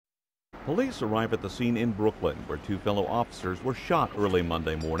Police arrive at the scene in Brooklyn, where two fellow officers were shot early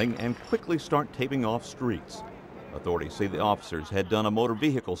Monday morning and quickly start taping off streets. Authorities say the officers had done a motor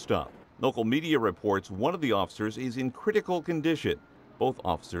vehicle stop. Local media reports one of the officers is in critical condition. Both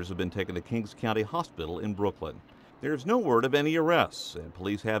officers have been taken to Kings County Hospital in Brooklyn. There's no word of any arrests, and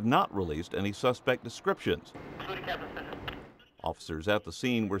police have not released any suspect descriptions. Officers at the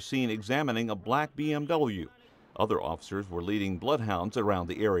scene were seen examining a black BMW. Other officers were leading bloodhounds around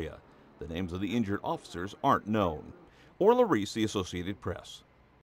the area. The names of the injured officers aren't known. Orla Reese, The Associated Press.